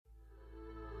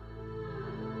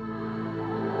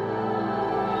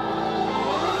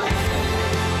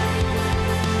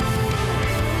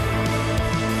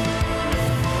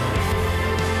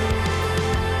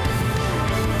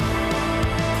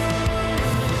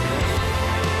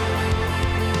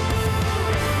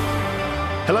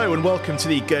Hello and welcome to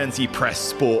the Guernsey Press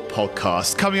Sport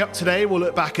Podcast. Coming up today, we'll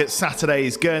look back at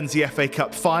Saturday's Guernsey FA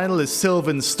Cup final as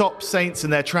Sylvans stopped Saints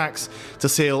in their tracks to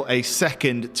seal a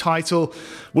second title.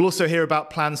 We'll also hear about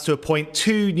plans to appoint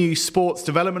 2 new sports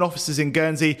development officers in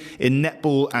Guernsey in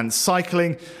netball and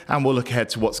cycling. And we'll look ahead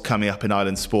to what's coming up in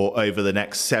Island Sport over the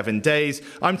next 7 days.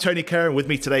 I'm Tony Kerr, and with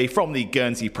me today from the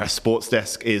Guernsey Press Sports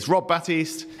Desk is Rob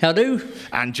Battiste. How do?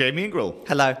 And Jamie Ingrell.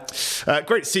 Hello.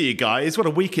 Great to see you guys. What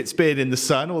a week it's been in the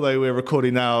sun, although we're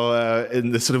recording now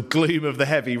in the sort of gloom of the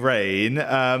heavy rain.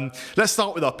 Let's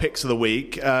start with our picks of the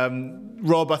week.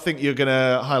 Rob, I think you're going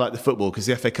to highlight the football because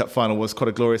the FA Cup final was quite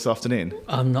a glorious afternoon.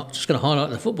 I'm not just going to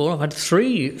highlight the football. I've had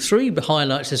three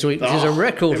highlights this week, which is a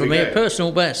record for me, a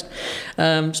personal best.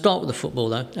 Start with the football,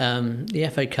 though. The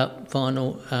FA Cup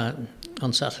final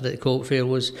on Saturday at Courtfield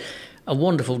was a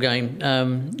wonderful game,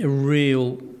 a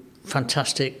real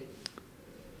fantastic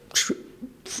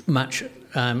match,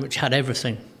 which had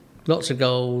everything. Lots of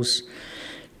goals,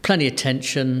 plenty of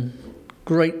tension,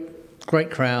 great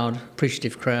crowd,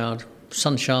 appreciative crowd,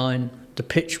 sunshine. The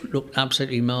pitch looked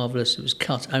absolutely marvellous. It was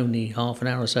cut only half an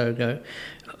hour or so ago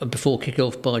before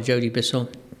kick-off by Jodie Bisson,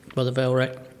 by the Vale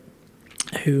Rec,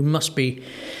 who must be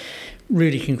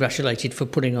really congratulated for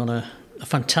putting on a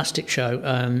fantastic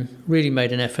show. Really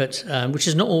made an effort, which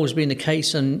has not always been the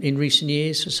case in recent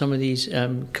years for some of these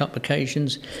cup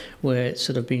occasions, where it's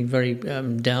sort of been very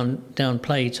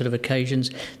downplayed sort of occasions.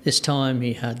 This time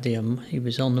he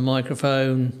was on the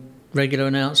microphone, regular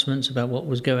announcements about what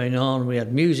was going on. We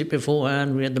had music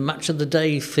beforehand. We had the match of the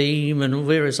day theme and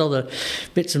various other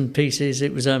bits and pieces.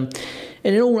 It was, and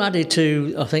it all added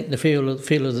to, I think, the feel of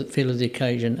the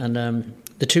occasion. And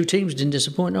the 2 teams didn't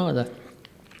disappoint either.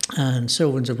 And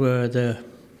Sylvans were the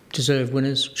deserved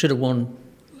winners. Should have won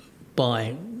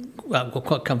by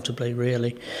quite comfortably,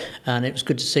 really. And it was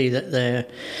good to see that their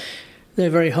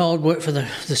very hard work for the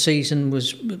season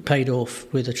was paid off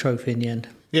with a trophy in the end.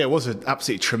 Yeah, it was an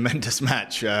absolutely tremendous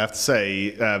match, I have to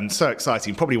say. So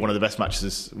exciting. Probably one of the best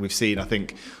matches we've seen, I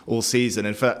think, all season.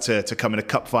 And for that to come in a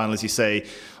cup final, as you say,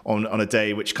 on a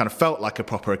day which kind of felt like a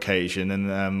proper occasion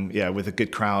and, with a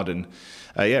good crowd and,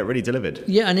 it really delivered.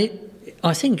 Yeah, and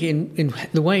I think in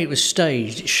the way it was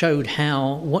staged, it showed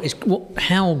how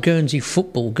Guernsey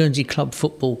club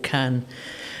football can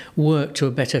work to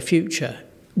a better future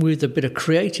with a bit of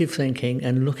creative thinking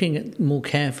and looking more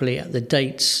carefully at the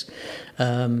dates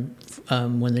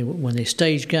when they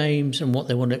stage games and what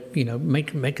they want to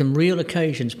make them real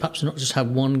occasions. Perhaps not just have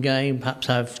one game, perhaps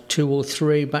have 2 or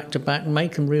 3 back to back,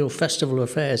 make them real festival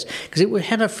affairs, because it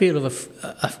had a feel of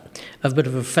a bit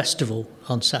of a festival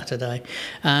on Saturday.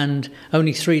 And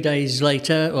only 3 days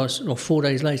later or 4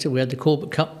 days later, we had the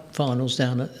Corbett Cup finals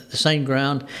down at the same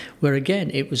ground, where again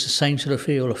it was the same sort of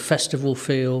feel, a festival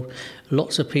feel,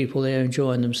 lots of people there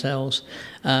enjoying themselves.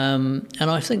 And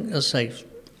I think, as I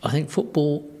say,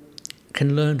 football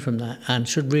can learn from that and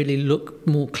should really look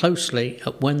more closely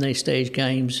at when they stage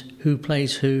games, who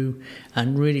plays who,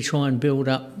 and really try and build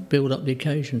up the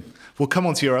occasion. We'll come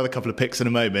on to your other couple of picks in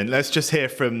a moment. Let's just hear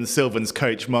from Sylvans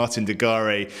coach Martin De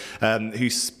Gare, who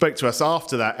spoke to us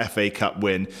after that FA Cup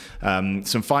win.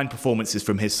 Some fine performances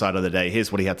from his side of the day.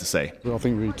 Here's what he had to say. Well, I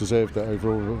think we deserved that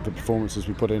overall, the performances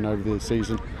we put in over the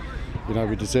season.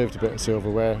 We deserved a bit of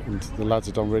silverware, and the lads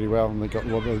have done really well, and they got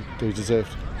what they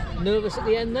deserved. Nervous at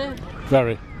the end there?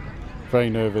 Very, very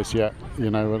nervous. Yeah,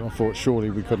 and I thought surely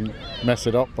we couldn't mess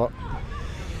it up, but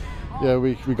yeah,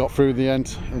 we got through in the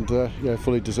end, and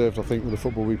fully deserved. I think with the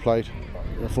football we played,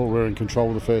 I thought we were in control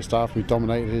of the first half. We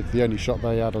dominated. The only shot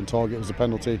they had on target was a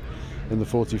penalty in the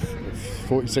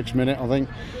 46th minute, I think.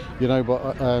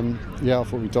 But I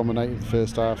thought we dominated the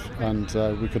first half, and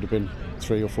we could have been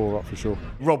 3 or 4 up for sure.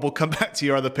 Rob, we'll come back to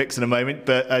your other picks in a moment,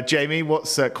 but Jamie,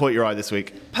 what's caught your eye this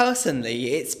week?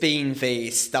 Personally, it's been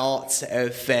the start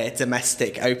of the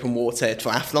domestic open water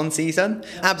triathlon season.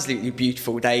 Absolutely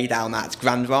beautiful day down at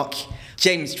Grand Rock.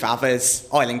 James Travers,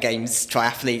 Island Games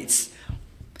triathlete,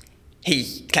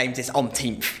 he claimed his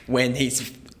umpteenth win.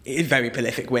 He's a very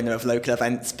prolific winner of local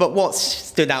events. But what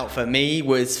stood out for me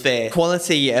was the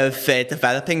quality of the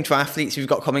developing triathletes we've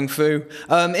got coming through.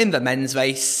 In the men's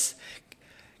race,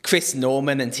 Chris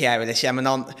Norman and Thierry Le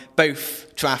Cheminant,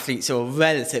 both triathletes are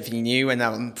relatively new and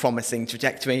are on a promising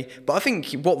trajectory. But I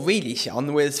think what really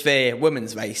shone was the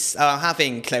women's race,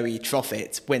 having Chloe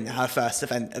Troffitt win her first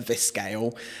event of this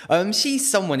scale. She's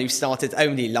someone who started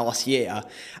only last year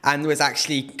and was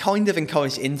actually kind of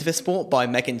encouraged into the sport by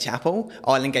Megan Chappell,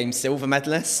 Island Games silver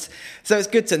medalist. So it's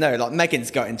good to know,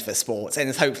 Megan's got into the sport and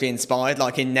has hopefully inspired,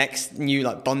 a next new,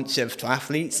 bunch of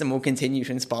triathletes, and will continue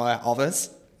to inspire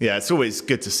others. Yeah, it's always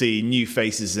good to see new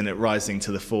faces in it rising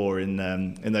to the fore in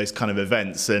those kind of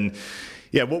events. And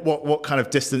yeah, what kind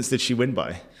of distance did she win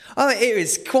by? Oh, it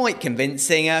was quite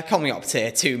convincing, coming up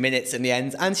to 2 minutes in the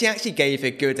end, and she actually gave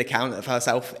a good account of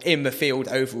herself in the field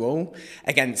overall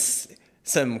against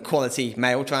some quality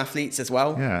male triathletes as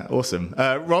well. Yeah, awesome.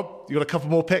 Rob, you got a couple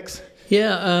more picks?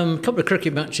 Yeah, a couple of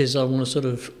cricket matches I want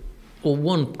to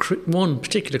one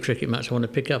particular cricket match I want to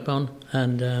pick up on,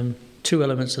 and two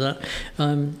elements of that.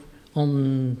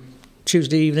 On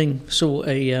Tuesday evening, saw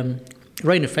a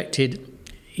rain-affected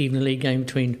evening league game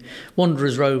between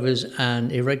Wanderers, Rovers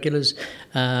and Irregulars.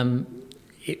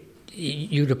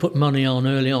 You'd have put money on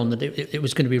early on that it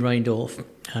was going to be rained off,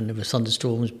 and there were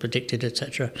thunderstorms predicted,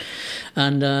 etc.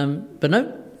 But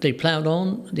no, they ploughed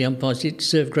on. The umpires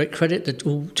deserved great credit.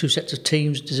 All two sets of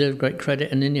teams deserved great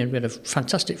credit, and in the end we had a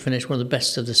fantastic finish, one of the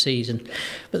best of the season.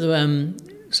 But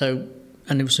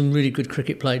and there was some really good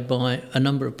cricket played by a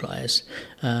number of players.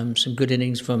 Some good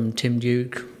innings from Tim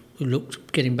Duke, who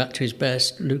looked getting back to his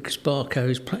best. Lucas Barco,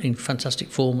 who's playing fantastic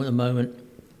form at the moment.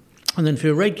 And then for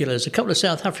irregulars, a couple of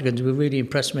South Africans who really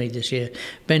impressed me this year.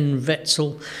 Ben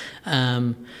Wetzel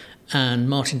and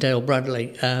Martindale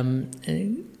Bradley. I'm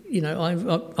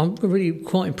really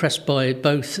quite impressed by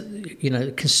both,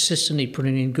 consistently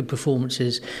putting in good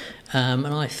performances. And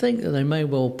I think that they may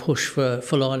well push for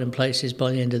full island places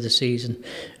by the end of the season.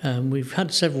 We've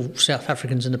had several South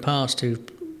Africans in the past who've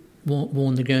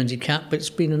worn the Guernsey cap, but it's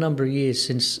been a number of years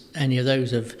since any of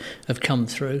those have come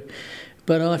through.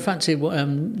 But I fancy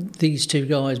these two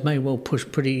guys may well push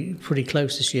pretty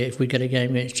close this year if we get a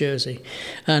game against Jersey.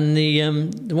 And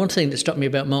the one thing that struck me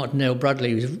about Martindale Bradley,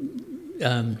 he was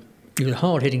a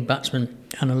hard-hitting batsman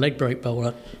and a leg break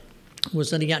bowler, was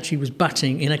that he actually was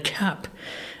batting in a cap.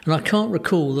 And I can't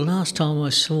recall the last time I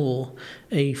saw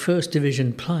a First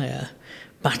Division player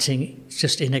batting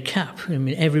just in a cap. I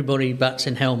mean, everybody bats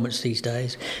in helmets these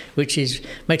days, which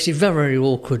makes it very, very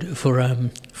awkward for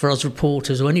us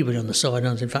reporters or anybody on the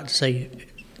sidelines, in fact,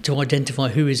 to identify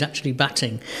who is actually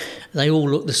batting. They all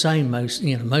look the same, most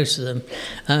of them.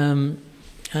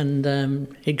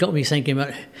 It got me thinking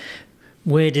about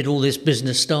where did all this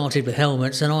business started with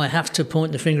helmets, and I have to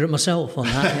point the finger at myself on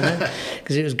that,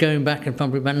 because it was going back in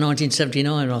probably about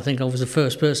 1979. I think I was the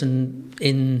first person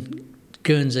in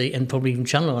Guernsey and probably even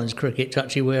Channel Islands cricket to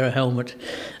actually wear a helmet,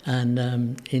 and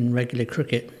in regular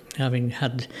cricket, having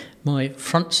had my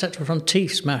front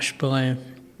teeth smashed by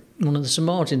one of the St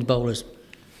Martin's bowlers,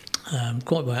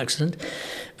 quite by accident.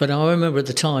 But I remember at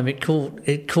the time it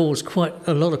caused quite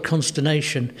a lot of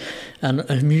consternation and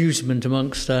amusement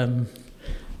amongst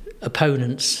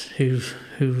opponents who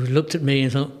looked at me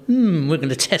and thought, we're going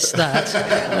to test that.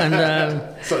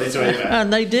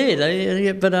 And they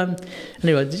did. But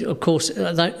anyway, of course,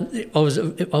 I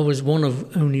was one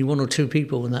of only one or two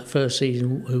people in that first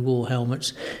season who wore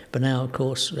helmets. But now, of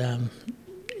course,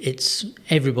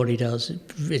 everybody does.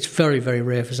 It's very, very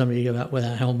rare for somebody to go out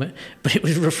without a helmet. But it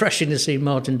was refreshing to see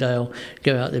Martindale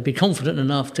go out there, be confident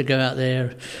enough to go out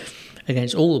there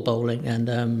against all the bowling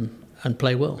and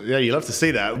play well. Yeah, you love to see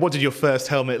that. What did your first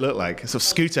helmet look like? A sort of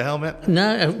scooter helmet?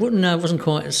 No, it wasn't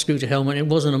quite a scooter helmet. It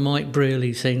wasn't a Mike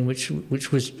Brearley thing, which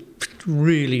was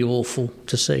really awful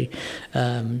to see.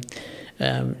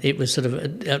 It was sort of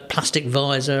a plastic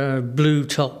visor, a blue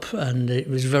top, and it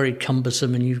was very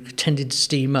cumbersome, and you tended to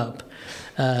steam up.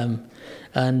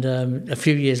 A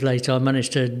few years later, I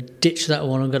managed to ditch that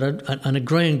one and got a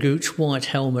Graham Gooch white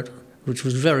helmet, which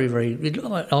was very, very...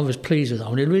 I was pleased with that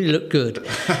one. It really looked good.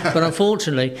 But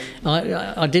unfortunately,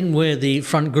 I didn't wear the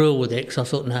front grille with it, because I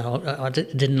thought, no, I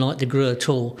didn't like the grille at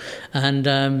all. And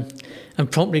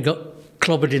promptly got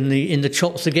clobbered in the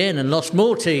chops again and lost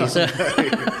more teeth.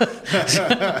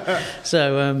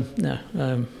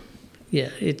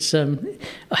 It's...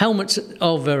 helmets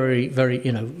are very, very,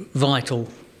 vital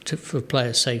for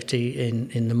player safety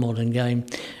in the modern game.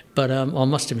 But I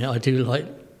must admit, I do like...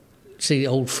 see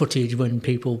old footage when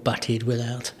people batted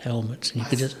without helmets.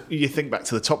 And you think back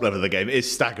to the top level of the game, it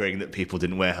is staggering that people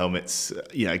didn't wear helmets,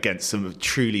 against some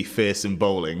truly fearsome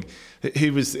bowling.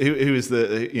 Who was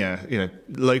the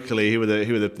locally, who were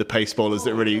the pace bowlers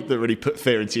that really put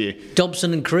fear into you?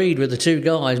 Dobson and Creed were the two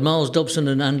guys, Miles Dobson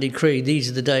and Andy Creed. These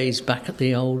are the days back at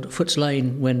the old Foots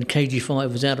Lane when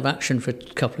KG5 was out of action for a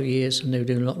couple of years, and they were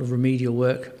doing a lot of remedial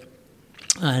work.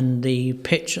 And the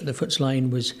pitch at the Foots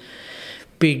Lane was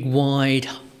big, wide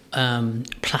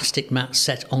plastic mat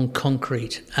set on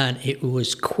concrete, and it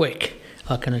was quick,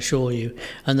 I can assure you.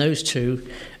 And those two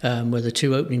were the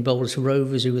two opening bowlers for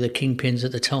Rovers, who were the kingpins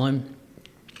at the time.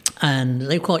 And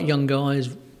they were quite young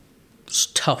guys,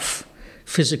 tough,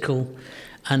 physical,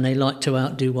 and they liked to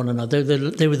outdo one another.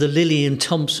 They were the Lillian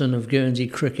Thompson of Guernsey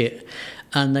cricket,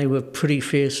 and they were pretty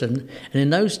fearsome. And in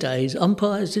those days,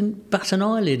 umpires didn't bat an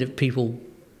eyelid at people,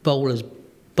 bowlers,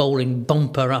 bowling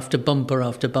bumper after bumper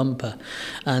after bumper.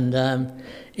 And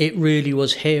it really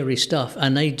was hairy stuff.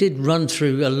 And they did run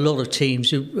through a lot of teams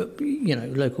who,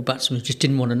 local batsmen just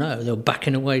didn't want to know. They were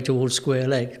backing away towards square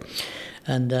leg.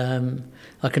 And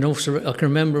I can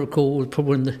recall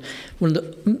probably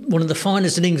one of the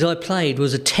finest innings I played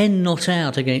was a 10 not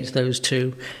out against those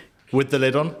two. With the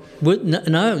lid on?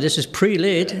 No, this is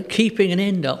pre-lid, keeping an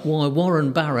end up while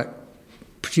Warren Barrett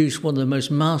produced one of the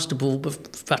most masterful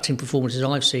batting performances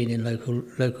I've seen in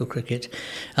local cricket.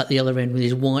 At the other end with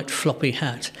his white floppy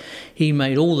hat, he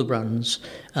made all the runs,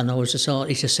 and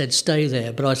he just said stay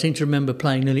there. But I seem to remember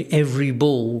playing nearly every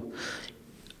ball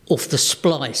off the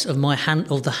splice of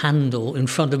the handle in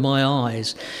front of my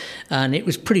eyes, and it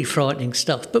was pretty frightening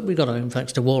stuff. But we got home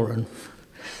thanks to Warren.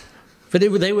 But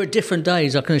they were different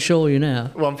days, I can assure you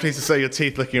now. Well, I'm pleased to say your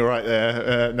teeth looking all right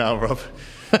there now, Rob.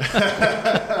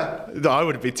 I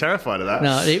would be terrified of that.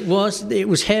 No, it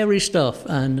was hairy stuff,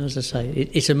 and as I say,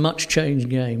 it's a much changed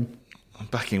game. I'm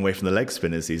backing away from the leg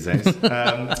spinners these days.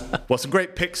 Well, some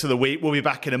great picks of the week. We'll be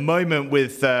back in a moment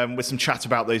with some chat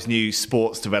about those new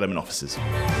sports development officers.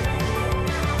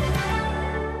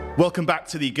 Welcome back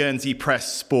to the Guernsey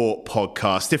Press Sport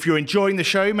podcast. If you're enjoying the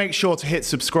show, make sure to hit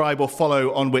subscribe or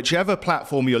follow on whichever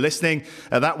platform you're listening.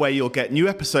 That way you'll get new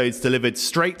episodes delivered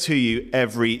straight to you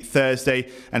every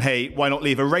Thursday. And hey, why not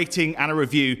leave a rating and a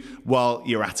review while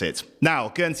you're at it? Now,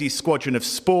 Guernsey's squadron of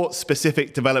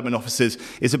sports-specific development officers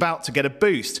is about to get a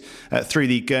boost through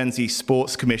the Guernsey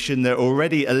Sports Commission. There are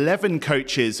already 11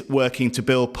 coaches working to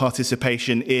build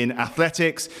participation in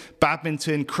athletics,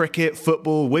 badminton, cricket,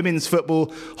 football, women's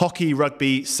football, hockey,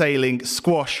 rugby, sailing,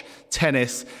 squash,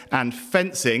 tennis and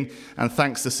fencing. And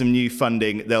thanks to some new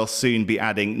funding, they'll soon be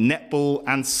adding netball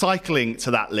and cycling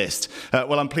to that list.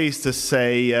 Well, I'm pleased to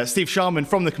say Steve Sharman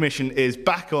from the Commission is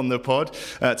back on the pod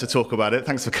to talk about it.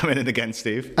 Thanks for coming in again,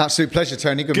 Steve. Absolute pleasure,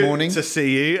 Tony. Good morning. Good to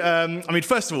see you.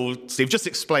 First of all, Steve, just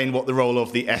explain what the role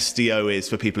of the SDO is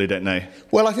for people who don't know.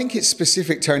 Well, I think it's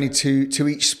specific, Tony, to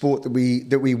each sport that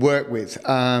we work with.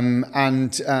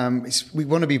 We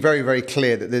want to be very, very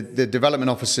clear that the development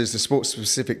officers, the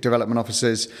sports-specific development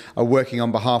officers, are working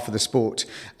on behalf of the sport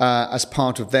as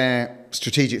part of their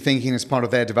strategic thinking, as part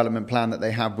of their development plan that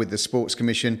they have with the Sports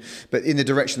Commission, but in the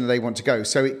direction that they want to go.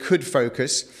 So it could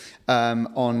focus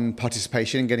on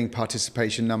participation and getting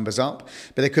participation numbers up,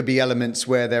 but there could be elements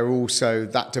where they're also,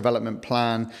 that development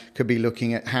plan could be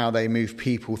looking at how they move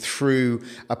people through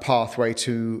a pathway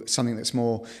to something that's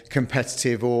more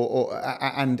competitive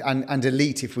and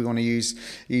elite, if we want to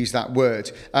use that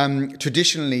word.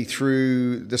 Traditionally,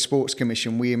 through the Sports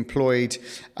Commission, we employed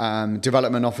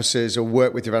development officers or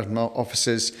work with development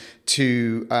officers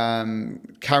to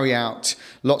carry out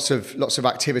lots of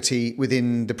activity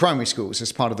within the primary schools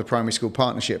as part of the primary school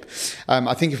partnership.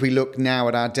 I think if we look now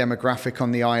at our demographic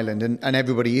on the island, and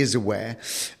everybody is aware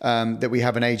that we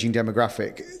have an ageing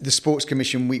demographic, the Sports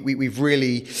Commission, we've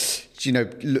really,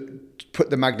 put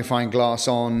the magnifying glass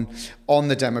on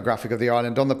the demographic of the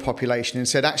island, on the population, and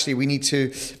said, actually, we need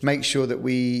to make sure that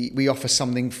we offer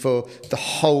something for the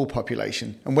whole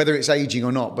population, and whether it's ageing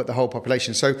or not, but the whole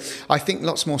population. So I think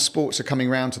lots more sports are coming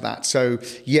around to that. So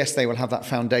yes, they will have that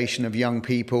foundation of young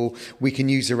people. We can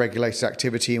use the regulated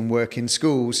activity and work in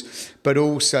schools, but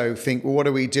also think, well, what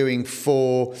are we doing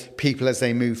for people as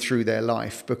they move through their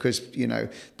life? Because,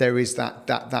 there is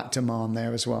that demand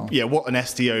there as well. Yeah, what an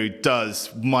SDO does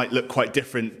might look quite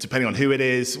different depending on who it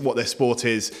is, what their sport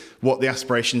is, what the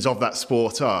aspirations of that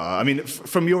sport are.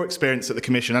 From your experience at the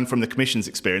Commission and from the Commission's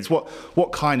experience,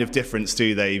 what kind of difference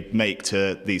do they make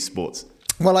to these sports?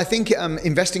 Well, I think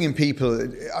investing in people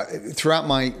throughout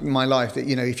my life, that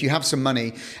if you have some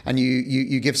money and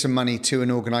you give some money to an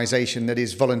organisation that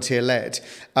is volunteer-led,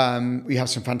 we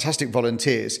have some fantastic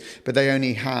volunteers, but they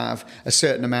only have a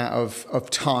certain amount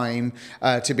of time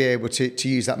to be able to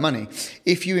use that money.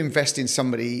 If you invest in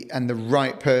somebody and the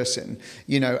right person,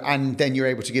 and then you're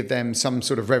able to give them some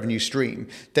sort of revenue stream,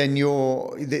 then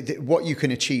what you can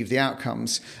achieve, the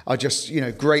outcomes are just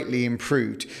greatly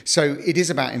improved. So it is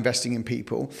about investing in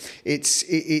people. It's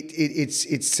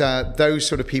those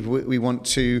sort of people we want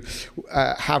to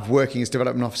have working as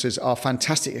development officers are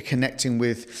fantastic at connecting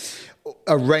with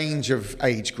a range of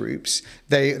age groups.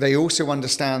 They also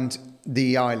understand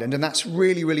the island, and that's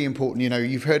really, really important.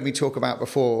 You've heard me talk about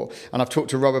before, and I've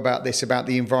talked to Rob about this, about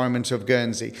the environment of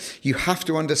Guernsey. You have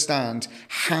to understand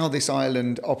how this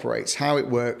island operates, how it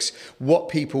works, what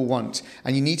people want,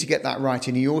 and you need to get that right.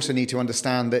 And you also need to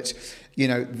understand that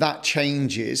that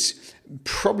changes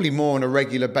probably more on a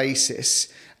regular basis,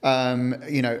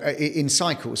 in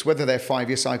cycles, whether they're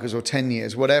 5-year cycles or 10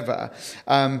 years, whatever.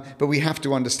 But we have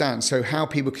to understand, so how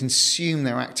people consume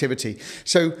their activity.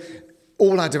 So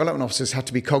all our development officers have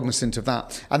to be cognizant of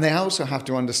that. And they also have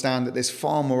to understand that there's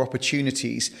far more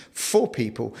opportunities for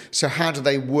people. So how do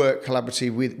they work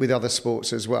collaboratively with other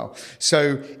sports as well?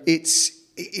 So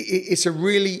it's a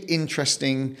really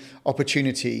interesting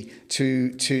opportunity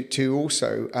to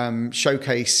also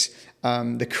showcase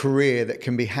the career that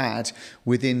can be had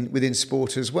within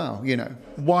sport as well,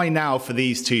 Why now for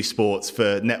these two sports,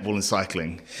 for netball and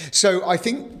cycling? So I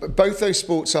think both those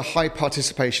sports are high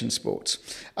participation sports.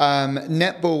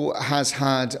 Netball has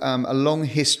had a long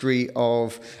history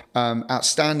of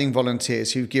outstanding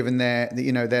volunteers who've given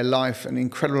their life an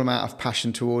incredible amount of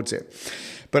passion towards it.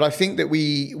 But I think that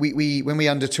we when we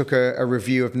undertook a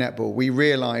review of netball, we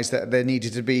realised that there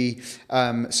needed to be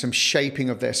some shaping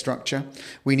of their structure.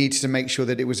 We needed to make sure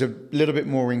that it was a little bit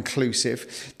more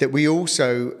inclusive, that we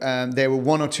also, there were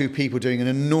 1 or 2 people doing an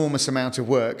enormous amount of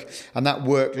work, and that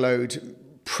workload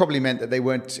probably meant that they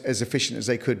weren't as efficient as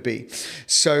they could be.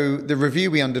 So the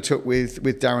review we undertook with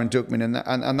Darren Duckman,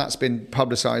 and that's been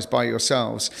publicised by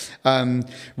yourselves,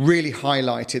 really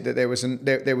highlighted that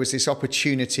there was this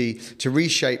opportunity to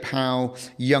reshape how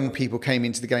young people came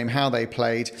into the game, how they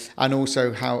played, and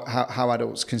also how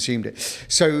adults consumed it.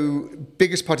 So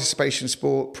biggest participation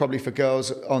sport probably for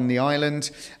girls on the island,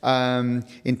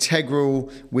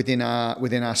 integral within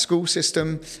our school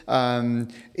system.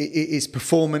 It's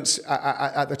performance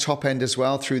at the top end as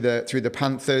well through the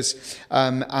Panthers,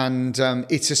 and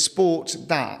it's a sport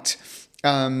that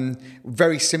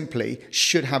very simply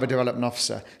should have a development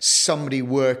officer, somebody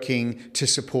working to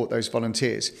support those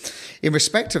volunteers. In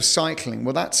respect of cycling,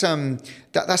 well, that's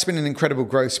been an incredible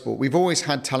growth sport. We've always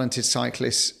had talented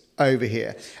cyclists over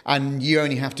here, and you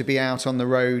only have to be out on the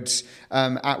roads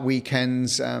at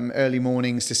weekends, early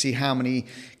mornings, to see how many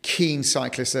keen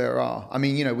cyclists there are. I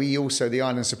mean, the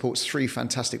island supports 3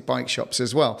 fantastic bike shops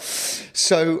as well.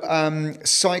 So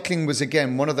cycling was,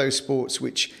 again, one of those sports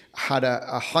which had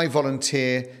a high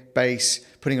volunteer base,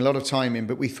 putting a lot of time in,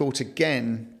 but we thought,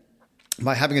 again,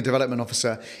 by having a development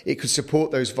officer, it could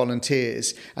support those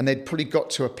volunteers, and they'd probably got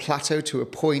to a plateau, to a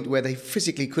point where they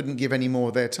physically couldn't give any more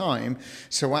of their time.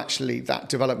 So actually that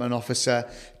development officer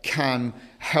can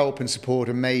help and support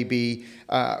and maybe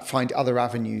find other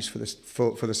avenues for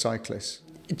the cyclists.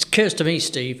 It occurs to me,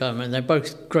 Steve, and they're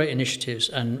both great initiatives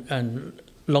and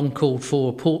long called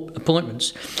for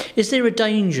appointments. Is there a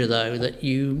danger, though, that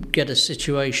you get a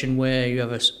situation where you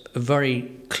have a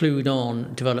very clued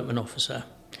on development officer,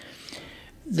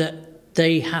 that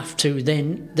they have to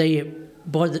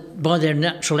by their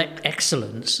natural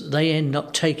excellence, they end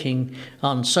up taking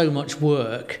on so much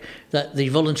work that the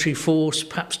voluntary force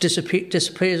perhaps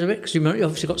disappears a bit? Because you've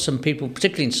obviously got some people,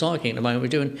 particularly in cycling at the moment, we're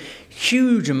doing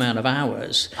huge amount of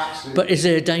hours. Absolutely. But is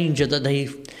there a danger that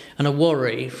and a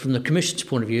worry from the Commission's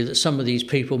point of view, that some of these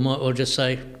people might well just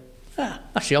say,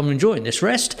 actually, I'm enjoying this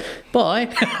rest. Bye.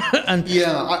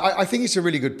 I think it's a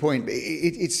really good point.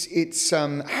 It's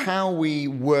how we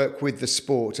work with the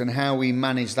sport and how we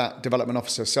manage that development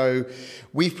officer. So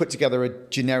we've put together a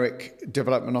generic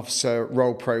development officer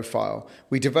role profile.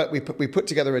 We put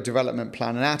together a development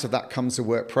plan, and out of that comes a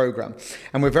work program.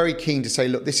 And we're very keen to say,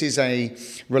 look, this is a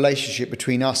relationship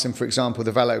between us and, for example,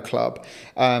 the Velo Club.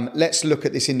 Let's look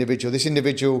at this individual. This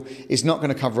individual is not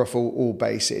going to cover off all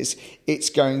bases. It's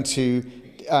going to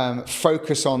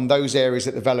focus on those areas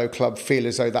that the Velo Club feel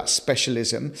as though that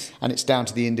specialism, and it's down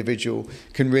to the individual,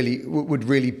 would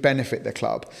really benefit the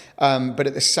club. But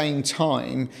at the same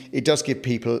time, it does give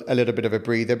people a little bit of a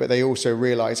breather, but they also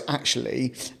realise,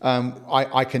 actually,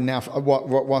 I can now,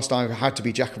 whilst I've had to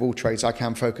be jack of all trades, I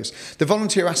can focus. The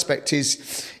volunteer aspect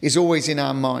is always in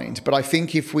our mind, but I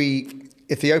think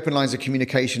if the open lines of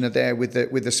communication are there with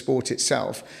the sport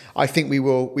itself, I think we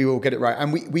will get it right.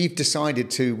 And we've decided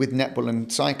to, with netball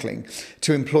and cycling,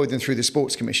 to employ them through the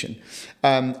Sports Commission.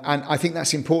 And I think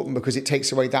that's important because it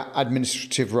takes away that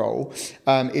administrative role.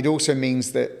 It also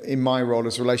means that in my role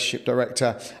as relationship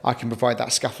director, I can provide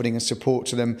that scaffolding and support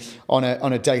to them on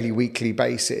a daily, weekly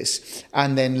basis,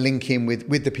 and then link in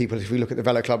with the people. If we look at the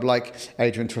Velo Club, like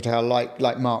Adrian Twittell,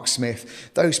 like Mark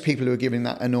Smith, those people who are giving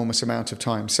that enormous amount of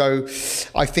time. So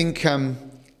I think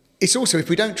it's also, if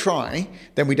we don't try,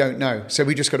 then we don't know. So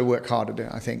we just got to work hard at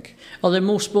it, I think. Are there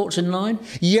more sports in line?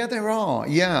 Yeah, there are.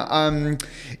 Yeah.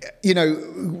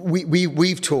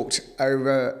 We've talked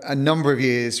over a number of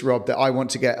years, Rob, that I want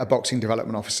to get a boxing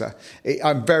development officer.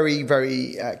 I'm very,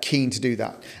 very keen to do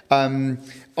that.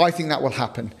 I think that will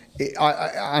happen.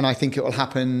 I think it will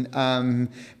happen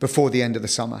before the end of the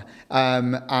summer.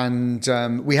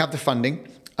 We have the funding.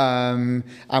 And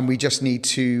we just need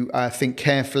to think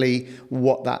carefully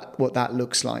what that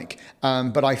looks like.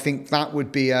 But I think that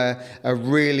would be a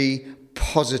really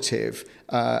positive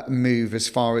move as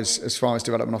far as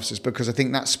development officers, because I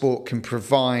think that sport can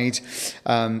provide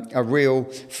a real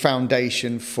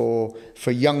foundation for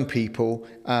young people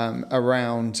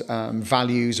around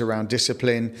values, around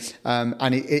discipline,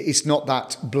 and it's not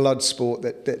that blood sport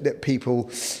that people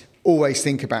always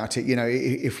think about it.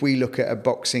 If we look at a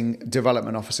boxing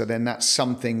development officer, then that's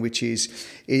something which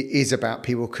is about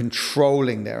people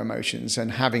controlling their emotions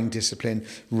and having discipline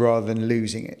rather than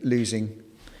losing.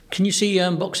 Can you see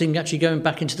boxing actually going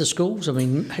back into the schools? I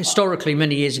mean, historically,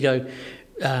 many years ago,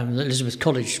 Elizabeth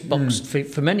College boxed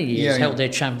for many years, held their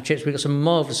championships. We've got some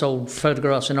marvellous old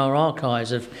photographs in our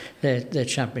archives of their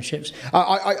championships.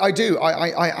 I do.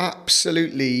 I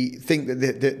absolutely think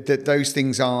that those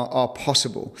things are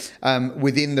possible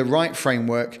within the right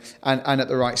framework and at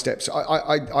the right steps.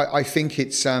 I think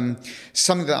it's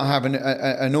something that I have an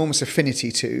enormous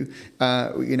affinity to.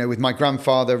 With my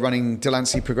grandfather running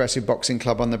Delancey Progressive Boxing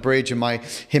Club on the Bridge, and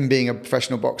him being a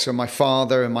professional boxer, my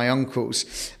father and my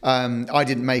uncles.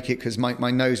 I didn't make it because my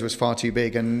nose was far too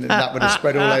big, and that would have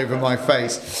spread all over my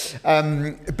face.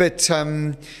 I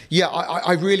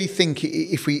really think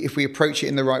if we approach it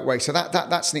in the right way, so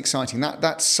that's an exciting.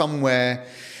 That's somewhere.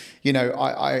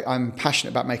 I'm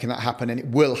passionate about making that happen, and it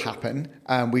will happen.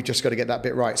 We've just got to get that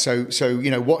bit right. So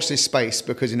watch this space,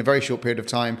 because in a very short period of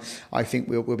time, I think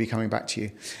we'll be coming back to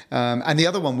you. And the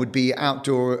other one would be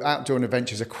outdoor and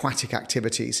adventures, aquatic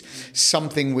activities,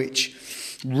 something which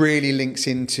really links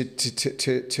into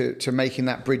to making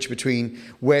that bridge between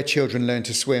where children learn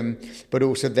to swim, but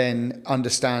also then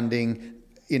understanding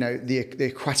the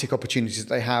aquatic opportunities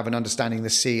that they have, and understanding the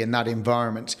sea and that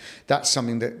environment. That's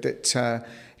something that's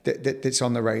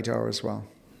on the radar as well.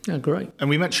 Oh, great. And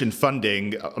we mentioned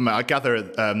funding. I gather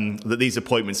that these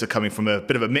appointments are coming from a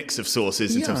bit of a mix of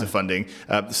sources in terms of funding.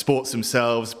 The sports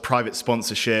themselves, private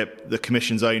sponsorship, the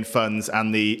Commission's own funds,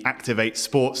 and the Activate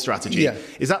Sports strategy. Yeah.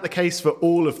 Is that the case for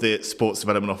all of the sports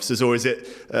development officers, or is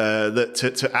it that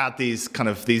to add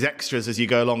these extras as you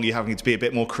go along, you're having to be a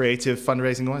bit more creative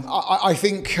fundraising-wise? I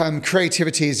think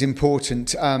creativity is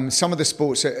important. Some of the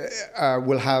sports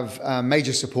will have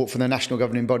major support from the national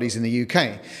governing bodies in the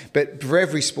UK, but for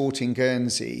every sport in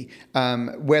Guernsey,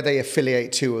 where they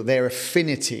affiliate to, or their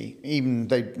affinity, even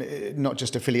not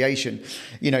just affiliation.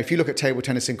 If you look at table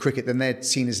tennis and cricket, then they're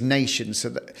seen as nations. So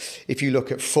that if you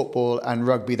look at football and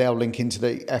rugby, they'll link into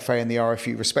the FA and the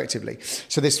RFU respectively.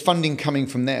 So there's funding coming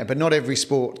from there, but not every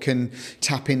sport can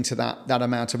tap into that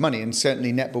amount of money. And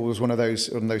certainly netball was one of those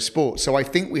sports. So I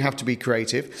think we have to be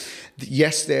creative.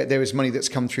 Yes, there is money that's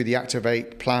come through the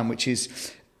Activate plan, which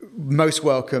is most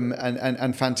welcome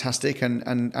and fantastic,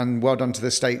 and well done to the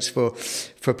states for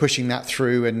pushing that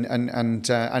through, and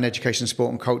education,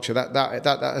 sport and culture.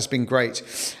 That has been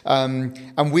great.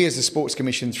 And we as the Sports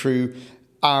Commission, through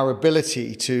our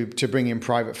ability to bring in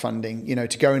private funding,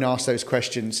 to go and ask those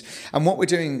questions. And what we're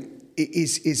doing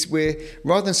is we're,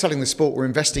 rather than selling the sport, we're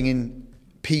investing in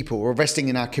people, we're investing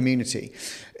in our community,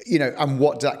 and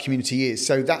what that community is.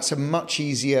 So that's a much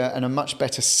easier and a much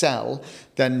better sell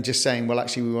than just saying, well,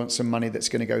 actually, we want some money that's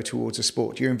going to go towards a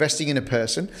sport. You're investing in a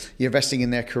person, you're investing in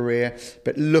their career,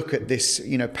 but look at this,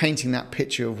 painting that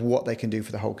picture of what they can do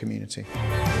for the whole community.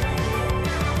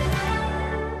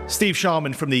 Steve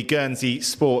Sharman from the Guernsey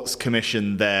Sports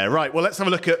Commission there. Right, well, let's have a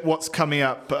look at what's coming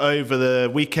up over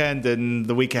the weekend and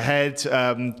the week ahead.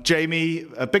 Jamie,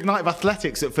 a big night of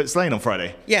athletics at Foots Lane on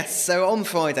Friday. Yes, so on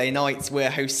Friday night,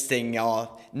 we're hosting our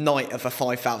night of the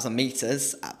 5,000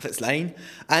 metres at Foots Lane.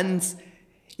 And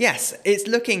yes, it's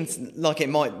looking like it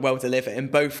might well deliver in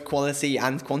both quality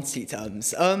and quantity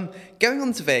terms. Going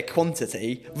on to their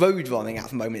quantity, road running at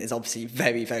the moment is obviously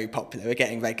very, very popular. We're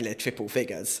getting regular triple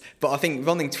figures. But I think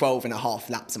running 12.5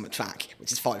 laps on the track,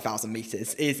 which is 5,000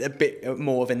 metres, is a bit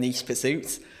more of a niche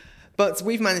pursuit. But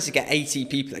we've managed to get 80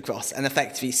 people across and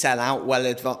effectively sell out well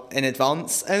in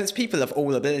advance. And it's people of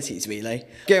all abilities, really.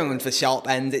 Going on to the sharp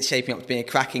end, it's shaping up to be a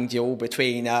cracking duel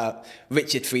between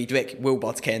Richard Friedrich, Will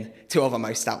Bodkin, two of our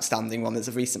most outstanding runners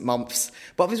of recent months.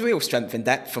 But there's real strength in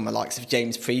depth from the likes of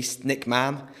James Priest, Nick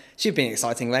Mann. Should be an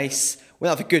exciting race. We'll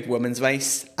have a good women's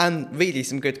race and really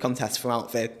some good contests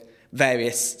throughout the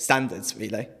various standards,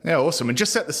 really. Yeah, awesome. And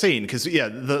just set the scene, because,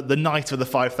 the Night of the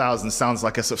 5,000 sounds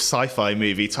like a sort of sci-fi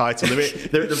movie title.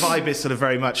 The vibe is sort of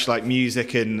very much like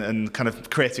music and kind of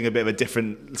creating a bit of a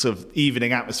different sort of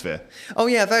evening atmosphere. Oh,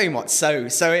 yeah, very much so.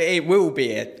 So it will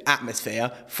be an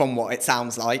atmosphere from what it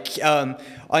sounds like.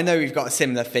 I know we've got a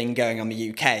similar thing going on in the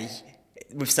UK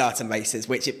with certain races,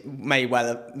 which it may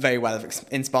very well have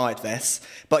inspired this.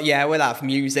 But yeah, we'll have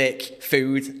music,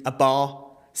 food, a bar.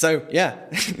 So yeah,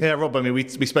 yeah, Rob. I mean, we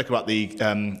spoke about the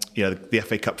the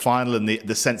FA Cup final and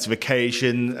the sense of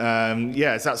occasion.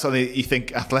 Is that something that you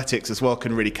think athletics as well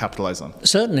can really capitalise on?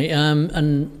 Certainly,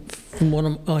 and from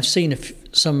what I've seen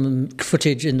some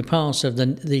footage in the past of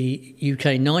the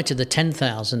UK Night of the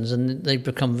 10,000s, and they've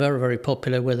become very, very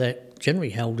popular, where they're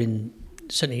generally held in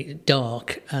certainly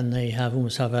dark, and they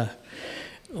almost have a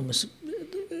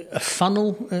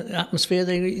funnel atmosphere.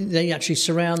 They actually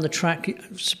surround the track.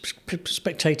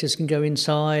 Spectators can go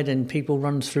inside, and people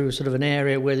run through sort of an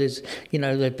area where there's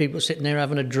there are people sitting there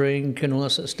having a drink and all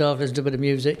that sort of stuff. There's a bit of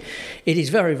music. It is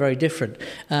very, very different,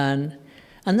 and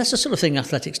that's the sort of thing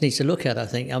athletics needs to look at, I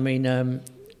think. I mean, at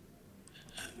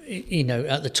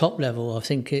the top level, I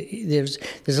think there's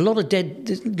a lot of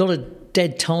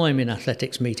dead time in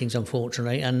athletics meetings,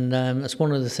 unfortunately, and that's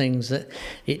one of the things that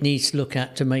it needs to look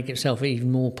at to make itself even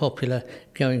more popular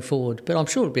going forward. But I'm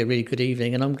sure it'll be a really good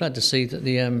evening, and I'm glad to see that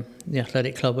the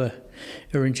athletic club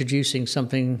are introducing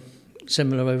something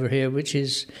similar over here, which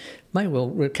may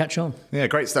well catch on. Yeah,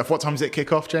 great stuff. What time does it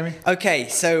kick off, Jamie? Okay,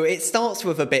 so it starts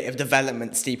with a bit of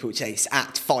development steeplechase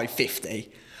at 5:50.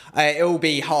 It will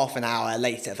be half an hour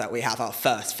later that we have our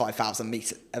first 5,000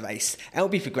 metre race. It'll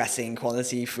be progressing in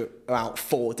quality for about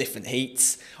 4 different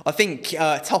heats. I think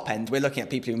top end, we're looking at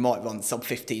people who might run sub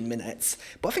 15 minutes,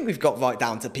 but I think we've got right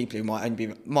down to people who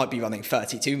might be running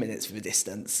 32 minutes for the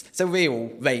distance. So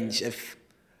real range of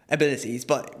abilities,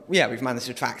 but yeah, we've managed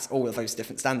to attract all of those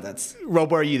different standards.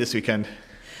 Rob, where are you this weekend?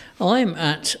 I'm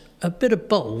at a bit of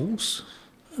bowls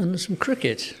and some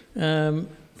cricket.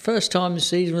 First time this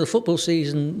season, the football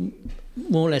season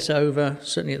more or less over,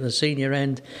 certainly at the senior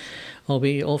end. I'll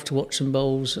be off to watch some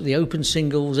bowls, the open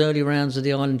singles, early rounds of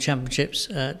the Island Championships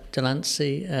at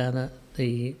Delancey and at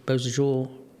the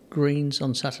Beausejour Greens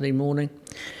on Saturday morning.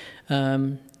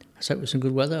 So it was some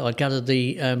good weather. I gather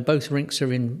both rinks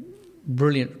are in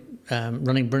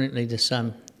running brilliantly this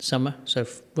summer. So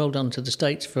well done to the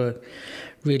States for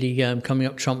really coming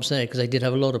up trumps there, because they did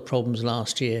have a lot of problems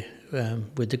last year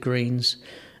with the greens.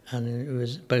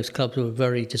 And both clubs were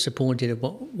very disappointed at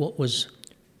what was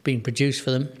being produced for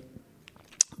them.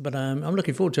 But I'm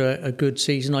looking forward to a good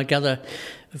season. I gather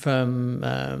from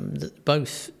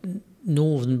both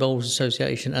Northern Bowls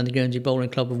Association and the Guernsey Bowling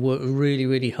Club have worked really,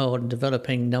 really hard in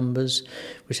developing numbers,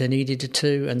 which they needed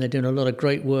to, and they're doing a lot of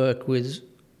great work with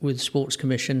Sports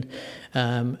Commission,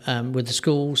 with the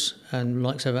schools, and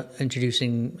likes of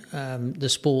introducing the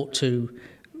sport to,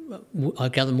 I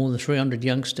gather, more than 300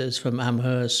 youngsters from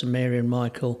Amherst, St Mary and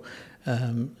Michael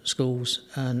schools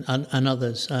and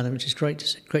others, which is great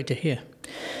to hear.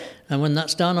 And when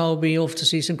that's done, I'll be off to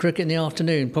see some cricket in the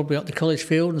afternoon, probably up the College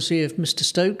Field, and see if Mr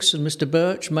Stokes and Mr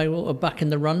Birch are back in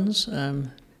the runs.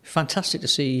 Fantastic to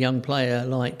see a young player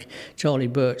like Charlie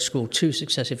Birch score 2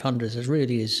 successive hundreds. It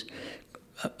really is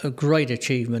a great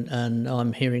achievement, and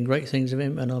I'm hearing great things of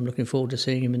him, and I'm looking forward to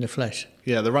seeing him in the flesh.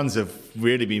 Yeah, the runs have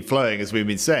really been flowing, as we've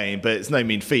been saying, but it's no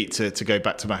mean feat to go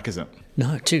back-to-back, is it?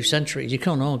 No, 2 centuries. You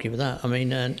can't argue with that. I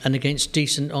mean, and against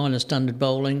decent Island standard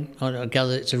bowling, I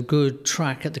gather it's a good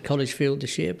track at the College Field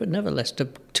this year, but nevertheless,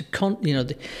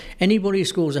 anybody who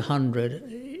scores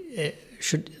 100,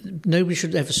 nobody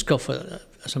should ever scoff at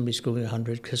somebody scoring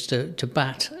 100, because to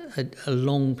bat a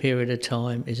long period of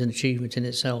time is an achievement in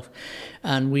itself.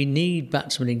 And we need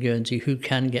batsmen in Guernsey who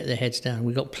can get their heads down.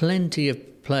 We've got plenty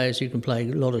of players who can play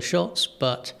a lot of shots,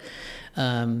 but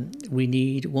we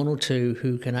need 1 or 2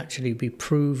 who can actually be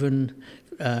proven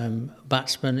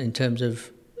batsmen in terms of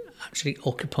actually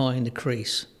occupying the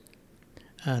crease.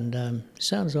 And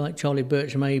sounds like Charlie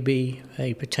Birch may be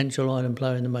a potential Island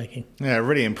player in the making. Yeah,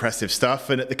 really impressive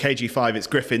stuff. And at the KG5, it's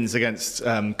Griffins against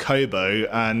Cobo.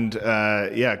 And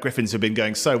Griffins have been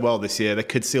going so well this year, they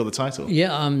could seal the title.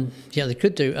 Yeah, they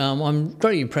could do. I'm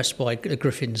very impressed by the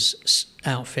Griffins'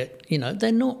 outfit.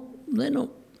 They're not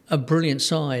a brilliant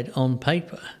side on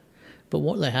paper, but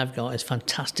what they have got is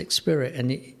fantastic spirit.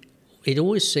 And it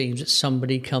always seems that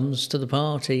somebody comes to the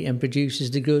party and produces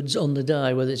the goods on the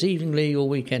day, whether it's evening league or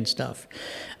weekend stuff.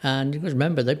 And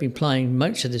remember, they've been playing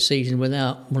most of the season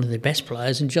without one of their best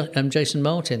players, Jason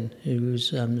Martin, who was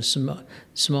St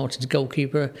Martin's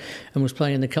goalkeeper and was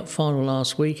playing in the cup final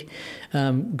last week.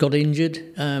 Got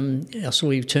injured. I saw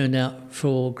he turned out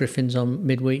for Griffins on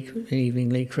midweek in evening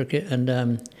league cricket, and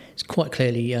it's quite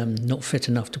clearly not fit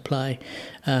enough to play.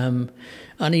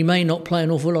 And he may not play an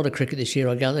awful lot of cricket this year,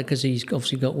 I gather, because he's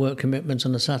obviously got work commitments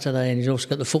on a Saturday, and he's also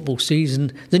got the football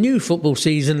season, the new football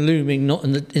season looming, not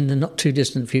in the not too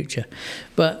distant future.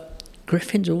 But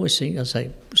Griffins always seem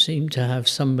to have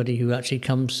somebody who actually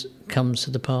comes to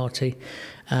the party.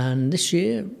 And this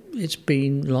year it's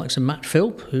been like some Matt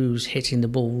Philp, who's hitting the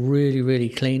ball really, really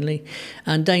cleanly,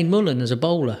 and Dane Mullen as a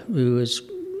bowler, who is,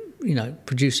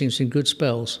 producing some good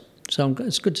spells. So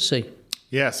it's good to see.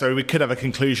 Yeah, so we could have a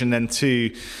conclusion then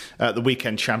to the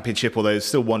weekend championship, although there's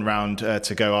still one round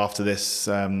to go after this.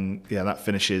 That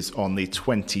finishes on the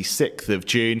 26th of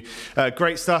June.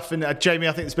 Great stuff. And Jamie,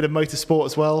 I think there's a bit of motorsport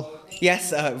as well.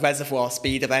 Yes, reservoir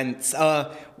speed events.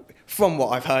 From what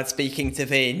I've heard, speaking to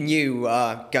the new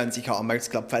Guernsey Kart Motor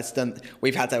Club president,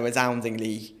 we've had a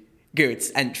resoundingly good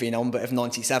entry number of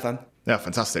 97. Yeah,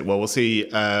 fantastic. Well, we'll see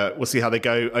how they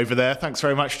go over there. Thanks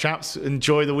very much, chaps.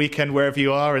 Enjoy the weekend wherever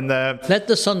you are. And let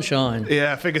the sun shine.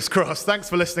 Yeah, fingers crossed. Thanks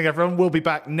for listening, everyone. We'll be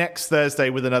back next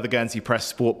Thursday with another Guernsey Press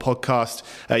Sport podcast.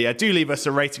 Do leave us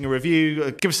a rating and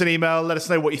review. Give us an email. Let us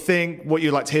know what you think, what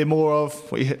you'd like to hear more of,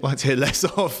 what you'd like to hear less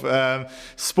of.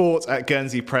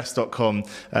 sport@guernseypress.com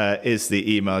is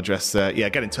the email address.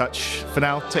 Get in touch. For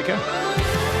now, take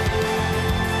care.